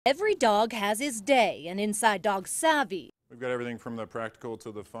Every dog has his day, and Inside Dog Savvy We've got everything from the practical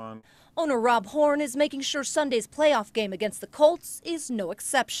to the fun. owner Rob Horn is making sure Sunday's playoff game against the Colts is no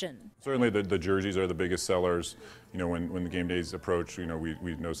exception. Certainly the jerseys are the biggest sellers. You know, when the game days approach, we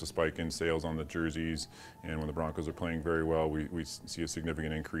notice a spike in sales on the jerseys, and when the Broncos are playing very well, we see a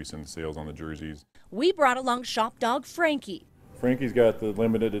significant increase in sales on the jerseys. We brought along shop dog Frankie. Frankie's got the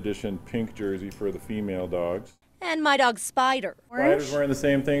limited edition pink jersey for the female dogs. And my dog Spider. Spider's wearing the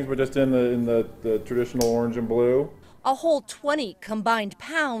same things, but just in the traditional orange and blue. A whole 20 combined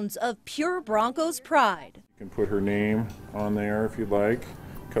pounds of pure Broncos pride. You can put her name on there if you'd like,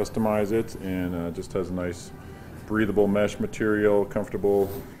 customize it, and just has a nice breathable mesh material, comfortable,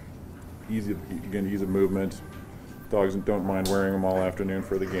 ease of movement. Dogs don't mind wearing them all afternoon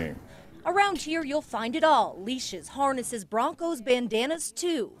for the game. Around here you'll find it all. Leashes, harnesses, Broncos bandanas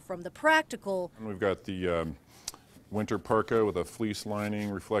too, from the practical. And we've got the winter parka with a fleece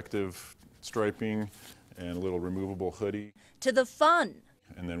lining, reflective striping, and a little removable hoodie. To the fun.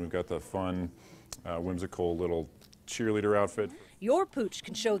 And then we've got the fun, whimsical little cheerleader outfit. Your pooch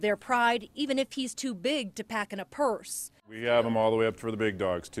can show their pride even if he's too big to pack in a purse. We have them all the way up for the big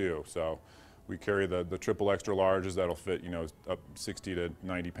dogs too. So we carry the triple extra larges that'll fit, up 60 to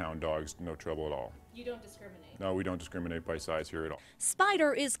 90 pound dogs, no trouble at all. You don't discriminate? No, we don't discriminate by size here at all.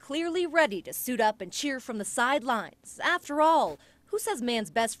 Spider is clearly ready to suit up and cheer from the sidelines. After all, who says man's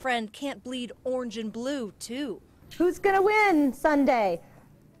best friend can't bleed orange and blue too? Who's gonna win Sunday?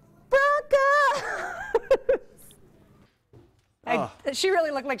 Broncos! She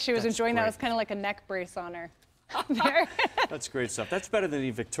really looked like she was enjoying great. that. It was kind of like a neck brace on her. There. That's great stuff. That's better than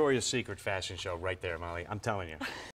the Victoria's Secret fashion show right there, Molly. I'm telling you.